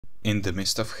In the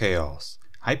midst of chaos,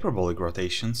 hyperbolic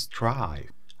rotations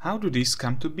thrive. How do these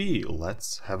come to be?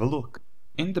 Let's have a look.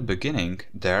 In the beginning,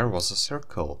 there was a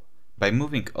circle. By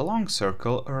moving along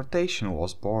circle, a rotation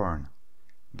was born.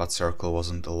 But circle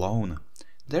wasn't alone.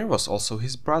 There was also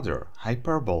his brother,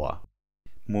 hyperbola.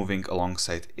 Moving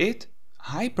alongside it,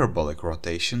 hyperbolic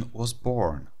rotation was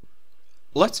born.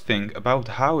 Let's think about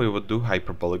how we would do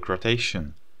hyperbolic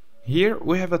rotation. Here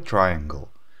we have a triangle.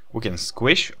 We can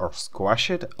squish or squash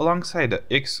it alongside the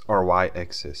x or y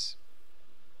axis.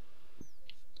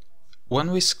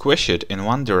 When we squish it in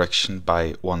one direction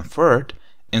by 1/3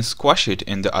 and squash it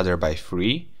in the other by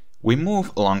 3, we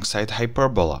move alongside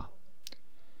hyperbola.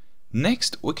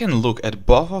 Next, we can look at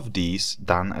both of these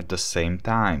done at the same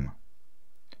time.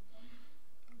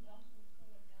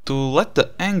 To let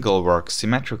the angle work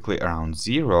symmetrically around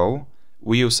 0,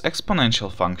 we use exponential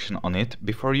function on it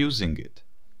before using it.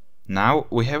 Now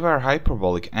we have our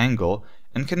hyperbolic angle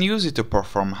and can use it to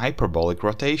perform hyperbolic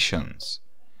rotations.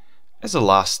 As a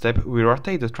last step, we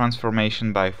rotate the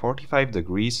transformation by 45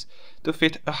 degrees to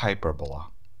fit a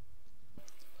hyperbola.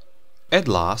 At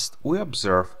last, we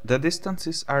observe that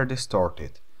distances are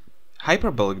distorted.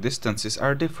 Hyperbolic distances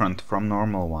are different from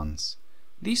normal ones.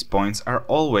 These points are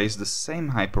always the same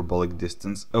hyperbolic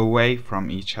distance away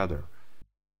from each other.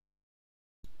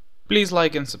 Please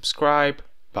like and subscribe.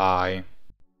 Bye.